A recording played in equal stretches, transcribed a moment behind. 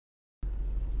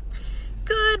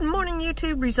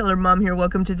YouTube, Reseller Mom here.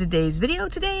 Welcome to today's video.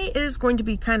 Today is going to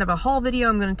be kind of a haul video.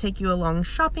 I'm going to take you along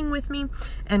shopping with me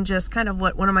and just kind of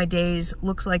what one of my days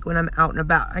looks like when I'm out and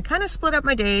about. I kind of split up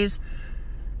my days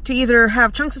to either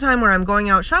have chunks of time where I'm going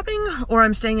out shopping or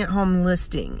I'm staying at home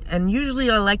listing. And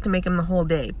usually I like to make them the whole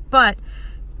day, but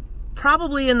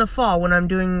probably in the fall when I'm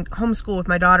doing homeschool with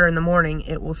my daughter in the morning,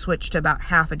 it will switch to about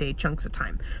half a day chunks of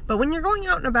time. But when you're going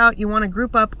out and about, you want to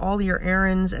group up all your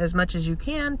errands as much as you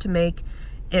can to make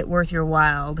it worth your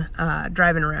while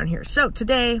driving around here. So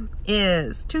today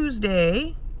is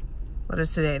Tuesday. What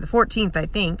is today? The 14th, I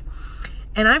think.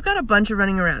 And I've got a bunch of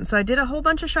running around. So I did a whole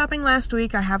bunch of shopping last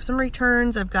week. I have some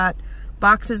returns. I've got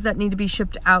boxes that need to be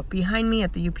shipped out behind me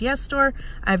at the UPS store.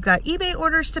 I've got eBay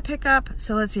orders to pick up.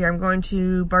 So let's see, I'm going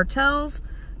to Bartell's,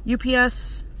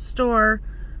 UPS store,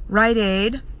 Rite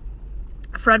Aid,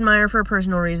 Fred Meyer for a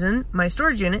personal reason, my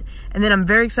storage unit, and then I'm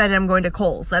very excited I'm going to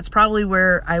Kohl's. That's probably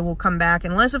where I will come back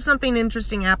unless if something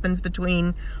interesting happens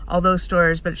between all those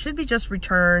stores, but it should be just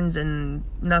returns and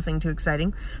nothing too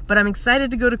exciting. But I'm excited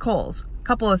to go to Kohl's.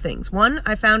 Couple of things. One,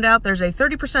 I found out there's a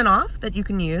 30% off that you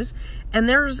can use, and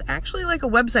there's actually like a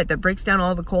website that breaks down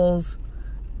all the Kohl's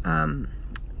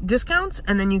discounts,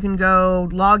 and then you can go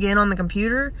log in on the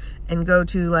computer and go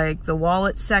to like the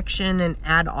wallet section and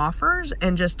add offers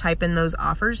and just type in those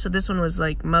offers. So this one was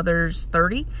like Mother's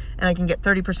 30 and I can get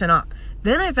 30% off.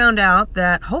 Then I found out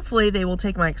that hopefully they will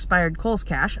take my expired Kohl's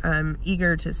cash. I'm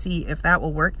eager to see if that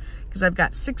will work because I've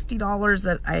got $60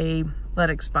 that I let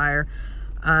expire.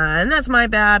 And that's my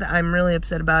bad. I'm really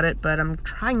upset about it, but I'm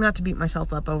trying not to beat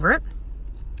myself up over it.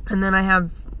 And then I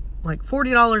have like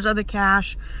 $40 other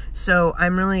cash, so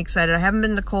I'm really excited. I haven't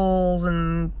been to Kohl's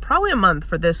in probably a month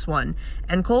for this one,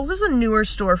 and Kohl's is a newer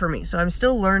store for me, so I'm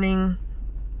still learning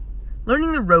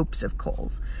the ropes of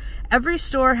Kohl's. Every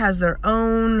store has their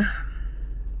own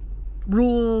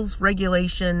rules,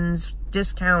 regulations,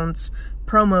 discounts,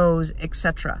 promos,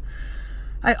 etc.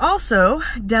 I also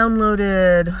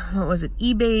downloaded, what was it,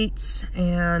 Ebates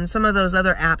and some of those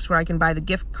other apps where I can buy the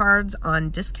gift cards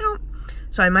on discount.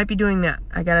 So I might be doing that.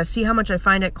 I gotta see how much I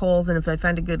find at Kohl's, and if I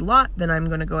find a good lot, then I'm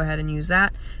gonna go ahead and use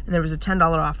that. And there was a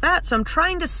 $10 off that, so I'm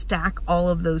trying to stack all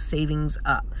of those savings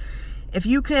up. If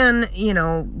you can, you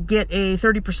know, get a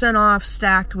 30% off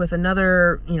stacked with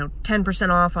another, you know,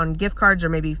 10% off on gift cards, or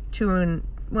maybe 2 to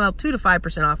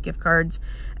 5% off gift cards,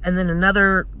 and then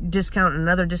another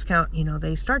discount, you know,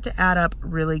 they start to add up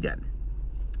really good.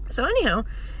 So anyhow,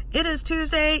 it is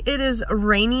Tuesday, it is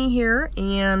rainy here,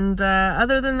 and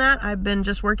other than that, I've been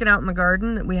just working out in the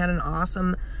garden. We had an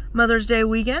awesome Mother's Day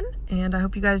weekend, and I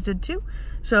hope you guys did too.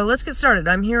 So let's get started.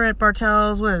 I'm here at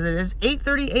Bartell's, what is it? It's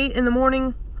 8:38 in the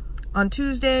morning on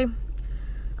Tuesday.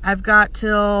 I've got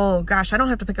till, gosh, I don't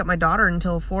have to pick up my daughter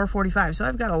until 4:45, so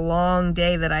I've got a long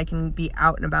day that I can be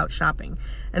out and about shopping.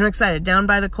 And I'm excited. Down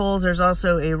by the Kohl's, there's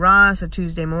also a Ross, a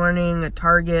Tuesday morning, a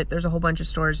Target. There's a whole bunch of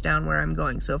stores down where I'm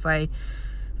going. So if I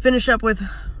finish up with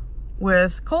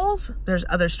Kohl's, there's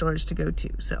other stores to go to.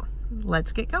 So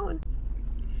let's get going.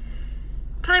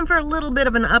 Time for a little bit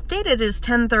of an update. It is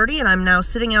 10:30 and I'm now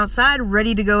sitting outside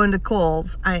ready to go into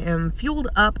Kohl's. I am fueled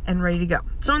up and ready to go.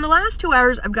 So in the last 2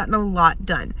 hours, I've gotten a lot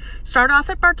done. Start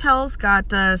off at Bartell's,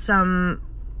 got some,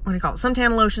 what do you call it,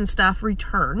 suntan lotion stuff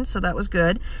returned, so that was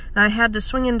good. And I had to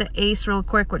swing into Ace real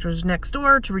quick, which was next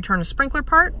door, to return a sprinkler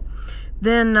part.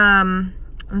 Then,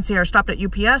 let's see, I stopped at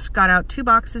UPS, got out 2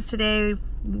 boxes today.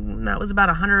 That was about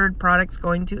 100 products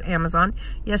going to Amazon.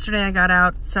 Yesterday I got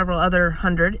out several other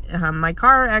 100. My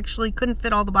car actually couldn't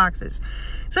fit all the boxes.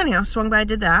 So anyhow, swung by,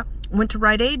 did that. Went to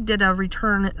Rite Aid, did a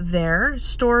return there.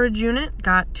 Storage unit,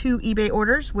 got 2 eBay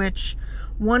orders, which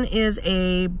one is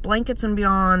a Blankets and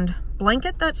Beyond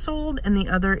blanket that sold, and the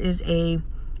other is a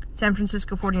San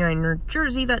Francisco 49er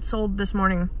jersey that sold this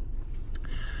morning.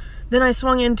 Then I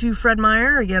swung into Fred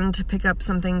Meyer again to pick up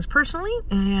some things personally,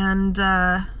 and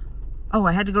oh,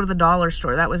 I had to go to the dollar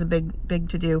store. That was a big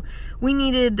to do. We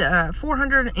needed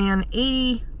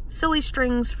 480 silly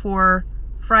strings for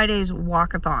Friday's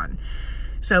walkathon.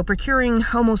 So procuring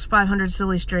almost 500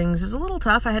 silly strings is a little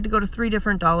tough. I had to go to 3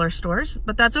 different dollar stores,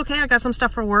 but that's okay. I got some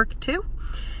stuff for work too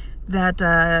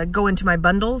that go into my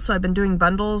bundles. So I've been doing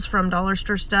bundles from dollar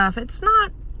store stuff. It's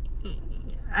not,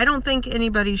 I don't think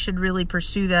anybody should really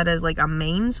pursue that as like a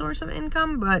main source of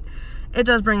income, but it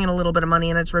does bring in a little bit of money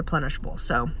and it's replenishable.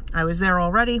 So I was there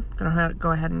already, gonna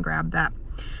go ahead and grab that.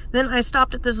 Then I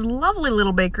stopped at this lovely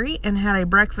little bakery and had a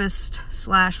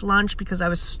breakfast/lunch because I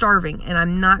was starving, and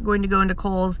I'm not going to go into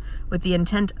Kohl's with the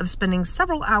intent of spending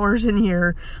several hours in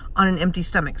here on an empty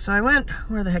stomach. So I went,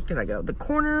 where the heck did I go? The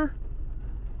Corner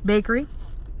Bakery,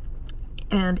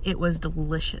 and it was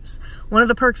delicious. One of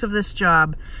the perks of this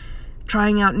job,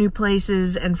 trying out new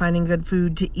places and finding good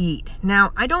food to eat.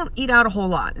 Now, I don't eat out a whole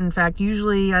lot. In fact,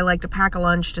 usually I like to pack a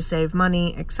lunch to save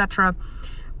money, etc.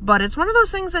 But it's one of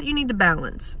those things that you need to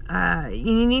balance.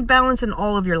 You need balance in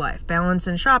all of your life. Balance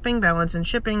in shopping, balance in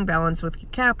shipping, balance with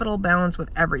your capital, balance with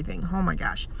everything. Oh my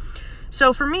gosh.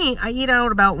 So for me, I eat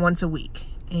out about once a week.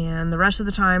 And the rest of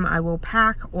the time I will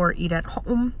pack or eat at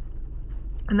home.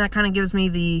 And that kind of gives me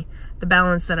the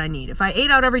balance that I need. If I ate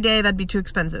out every day, that'd be too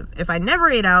expensive. If I never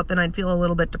ate out, then I'd feel a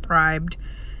little bit deprived.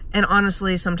 And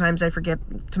honestly, sometimes I forget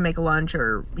to make a lunch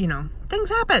or, you know, things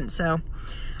happen. So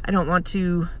I don't want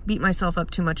to beat myself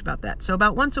up too much about that. So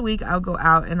about once a week, I'll go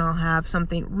out and I'll have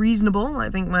something reasonable.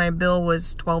 I think my bill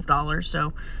was $12,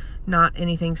 so not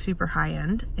anything super high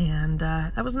end. And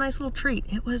that was a nice little treat.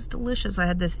 It was delicious. I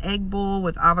had this egg bowl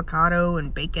with avocado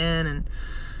and bacon and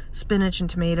spinach and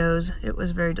tomatoes. It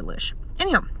was very delish.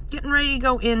 Anyhow, getting ready to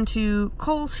go into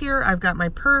Kohl's here. I've got my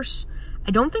purse.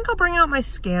 I don't think I'll bring out my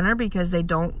scanner because they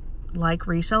don't like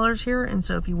resellers here. And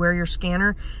so if you wear your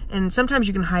scanner, and sometimes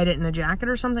you can hide it in a jacket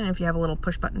or something if you have a little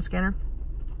push button scanner.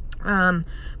 But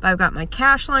I've got my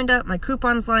cash lined up, my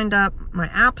coupons lined up, my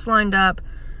apps lined up.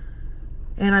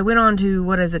 And I went on to,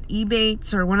 what is it,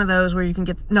 Ebates or one of those where you can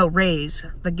get, no, Raise,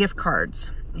 the gift cards.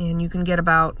 And you can get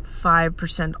about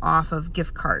 5% off of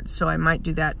gift cards. So I might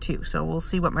do that too. So we'll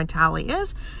see what my tally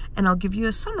is and I'll give you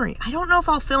a summary. I don't know if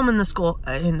I'll film in the store.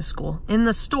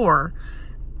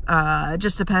 It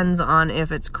just depends on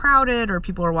if it's crowded or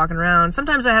people are walking around.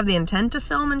 Sometimes I have the intent to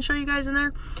film and show you guys in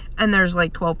there and there's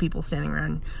like 12 people standing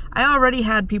around. I already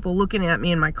had people looking at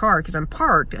me in my car because I'm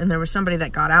parked and there was somebody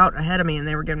that got out ahead of me and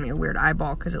they were giving me a weird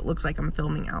eyeball because it looks like I'm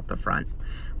filming out the front.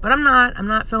 But I'm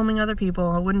not filming other people.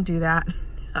 I wouldn't do that.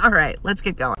 All right, let's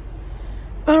get going.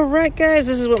 All right, guys,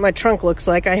 this is what my trunk looks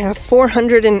like. I have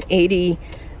 480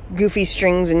 goofy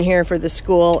strings in here for the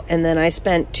school, and then I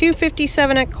spent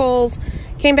 $257 at Kohl's,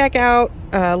 came back out,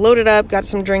 loaded up, got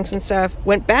some drinks and stuff,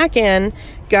 went back in,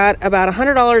 got about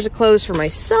 $100 of clothes for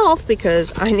myself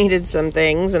because I needed some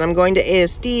things, and I'm going to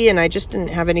ASD, and I just didn't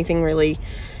have anything really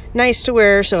nice to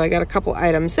wear, so I got a couple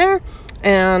items there,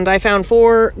 and I found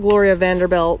 4 Gloria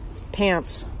Vanderbilt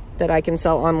pants that I can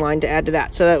sell online to add to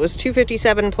that. So that was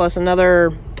 $257 plus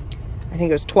another, I think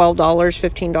it was $12,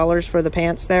 $15 for the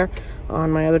pants there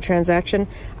on my other transaction.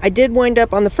 I did wind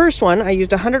up on the first one. I used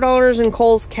 $100 in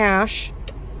Kohl's cash.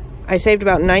 I saved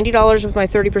about $90 with my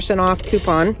 30% off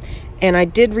coupon. And I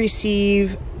did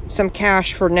receive some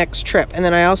cash for next trip. And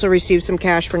then I also received some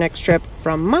cash for next trip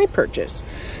from my purchase.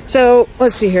 So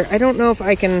let's see here. I don't know if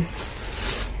I can,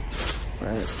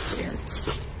 let's see here.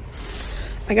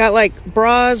 I got like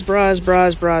bras,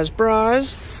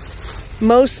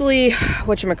 mostly,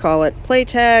 whatchamacallit,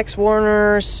 Playtex,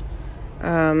 Warner's,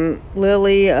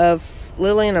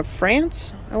 Lillian of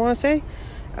France, I want to say.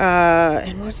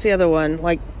 And what's the other one?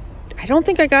 Like, I don't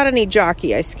think I got any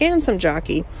Jockey. I scanned some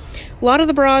Jockey. A lot of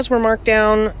the bras were marked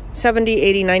down 70,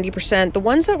 80, 90%. The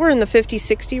ones that were in the 50,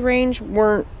 60 range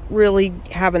weren't really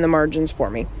having the margins for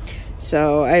me.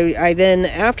 So I then,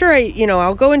 after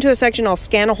I'll go into a section, I'll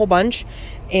scan a whole bunch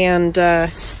and,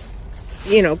 kind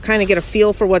of get a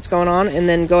feel for what's going on and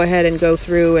then go ahead and go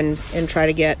through and try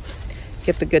to get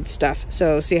the good stuff.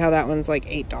 So see how that one's like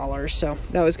 $8. So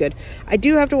that was good. I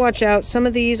do have to watch out. Some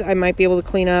of these I might be able to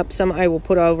clean up. Some I will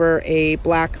put over a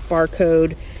black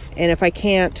barcode. And if I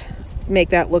can't make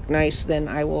that look nice, then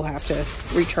I will have to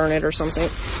return it or something.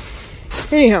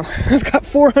 Anyhow, I've got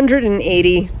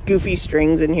 480 goofy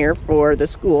strings in here for the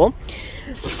school.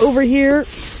 Over here,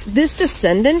 this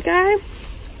Descendant guy,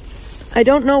 I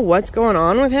don't know what's going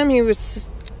on with him. It's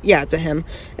a him.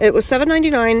 It was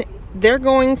 $7.99. They're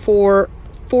going for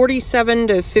 $47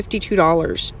 to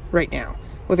 $52 right now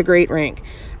with a great rank.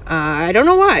 I don't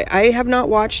know why. I have not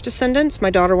watched Descendants. My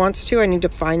daughter wants to. I need to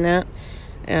find that.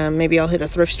 Maybe I'll hit a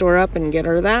thrift store up and get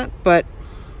her that. But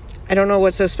I don't know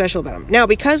what's so special about them. Now,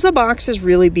 because the box is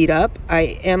really beat up,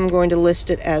 I am going to list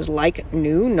it as like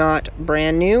new, not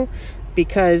brand new.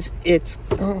 Because it's...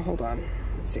 Oh, hold on.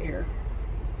 Let's see here.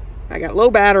 I got low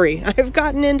battery. I've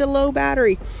gotten into low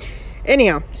battery.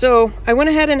 Anyhow, so I went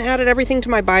ahead and added everything to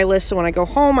my buy list. So when I go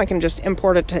home, I can just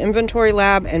import it to Inventory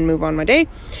Lab and move on my day.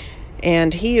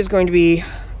 And he is going to be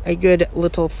a good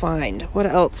little find. What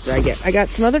else did I get? I got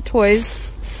some other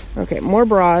toys. Okay, more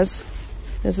bras.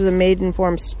 This is a Maiden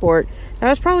Form Sport. That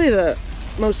was probably the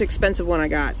most expensive one I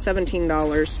got,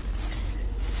 $17.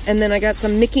 And then I got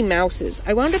some Mickey Mouses.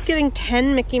 I wound up getting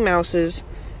 10 Mickey Mouses.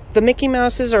 The Mickey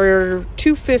Mouses are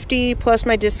 $2.50 plus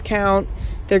my discount.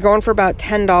 They're going for about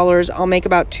 $10. I'll make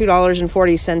about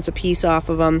 $2.40 a piece off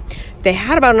of them. They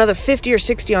had about another 50 or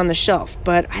 60 on the shelf,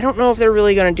 but I don't know if they're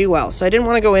really going to do well, so I didn't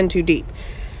want to go in too deep.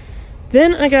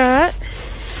 Then I got,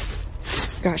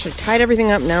 gosh, I tied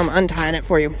everything up. Now I'm untying it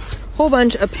for you. Whole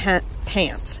bunch of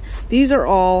pants. These are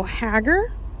all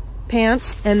Hager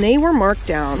pants, and they were marked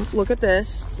down. Look at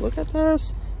this. Look at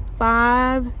this.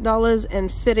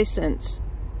 $5.50.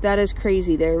 That is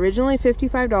crazy. They're originally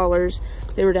 $55.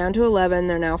 They were down to $11.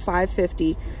 They're now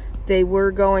 $5.50. They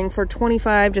were going for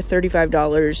 $25 to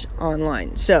 $35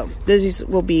 online. So these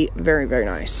will be very, very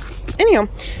nice. Anyhow,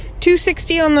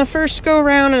 $2.60 on the first go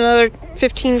around, another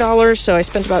 $15. So I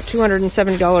spent about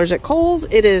 $270 at Kohl's.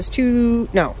 It is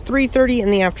 3:30 in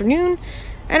the afternoon,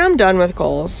 and I'm done with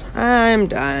Kohl's. I'm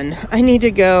done. I need to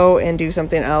go and do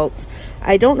something else.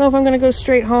 I don't know if I'm going to go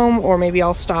straight home, or maybe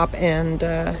I'll stop and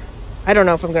I don't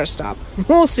know if I'm going to stop.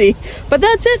 We'll see. But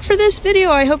that's it for this video.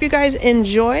 I hope you guys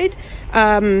enjoyed.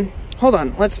 Hold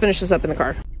on. Let's finish this up in the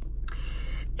car.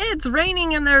 It's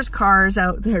raining and there's cars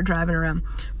out there driving around.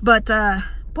 But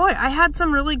boy, I had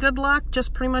some really good luck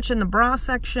just pretty much in the bra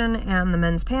section and the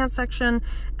men's pants section,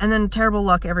 and then terrible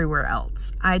luck everywhere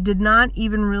else. I did not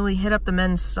even really hit up the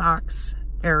men's socks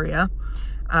area.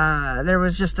 There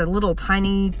was just a little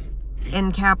tiny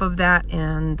end cap of that,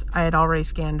 and I had already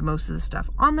scanned most of the stuff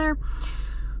on there.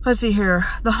 Let's see here.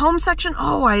 The home section.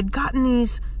 Oh, I had gotten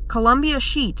these Columbia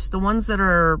sheets, the ones that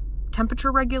are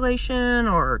temperature regulation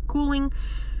or cooling.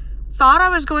 Thought I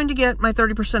was going to get my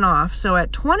 30% off. So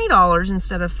at $20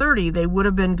 instead of $30, they would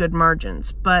have been good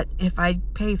margins. But if I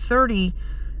pay $30,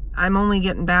 I'm only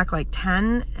getting back like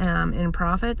 10 in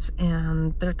profits,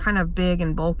 and they're kind of big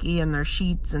and bulky, and they're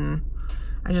sheets, and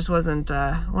I just wasn't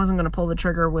going to pull the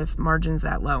trigger with margins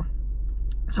that low.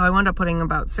 So I wound up putting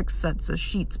about 6 sets of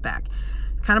sheets back.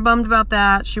 Kind of bummed about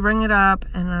that. She rang it up,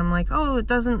 and I'm like, oh, it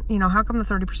doesn't, you know, how come the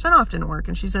 30% off didn't work?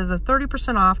 And she says the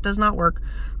 30% off does not work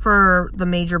for the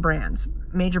major brands.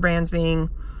 Major brands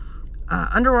being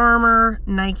Under Armour,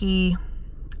 Nike,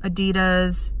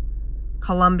 Adidas,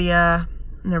 Columbia,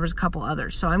 and there was a couple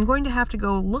others. So I'm going to have to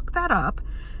go look that up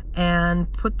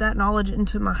and put that knowledge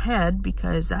into my head,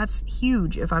 because that's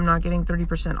huge if I'm not getting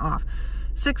 30% off.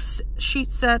 6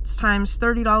 sheet sets times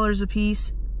 $30 a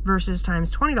piece versus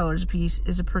times $20 a piece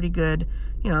is a pretty good,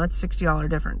 you know, that's $60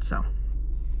 difference. So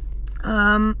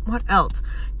what else?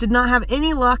 Did not have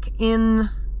any luck in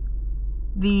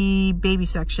the baby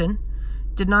section.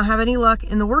 Did not have any luck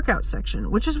in the workout section,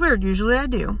 which is weird. Usually I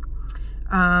do.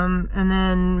 And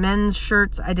then men's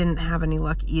shirts, I didn't have any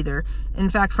luck either. In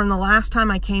fact, from the last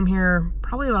time I came here,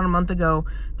 probably about a month ago,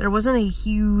 there wasn't a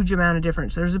huge amount of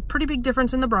difference. There's a pretty big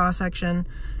difference in the bra section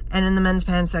and in the men's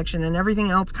pants section, and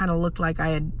everything else kind of looked like I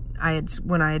had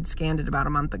when I had scanned it about a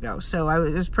month ago. So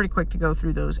it was pretty quick to go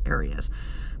through those areas.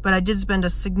 But I did spend a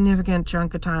significant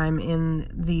chunk of time in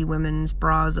the women's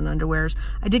bras and underwears.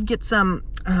 I did get some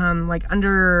like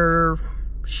under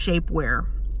shapewear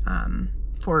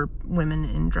for women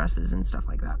in dresses and stuff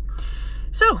like that.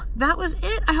 So that was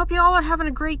it. I hope you all are having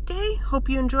a great day. Hope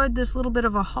you enjoyed this little bit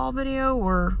of a haul video,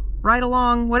 or ride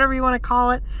along, whatever you want to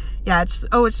call it. Yeah,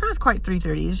 it's not quite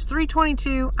 3:30. It's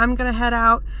 3:22. I'm gonna head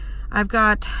out. I've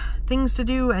got things to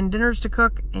do and dinners to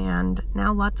cook, and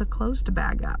now lots of clothes to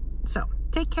bag up. So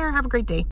take care. Have a great day.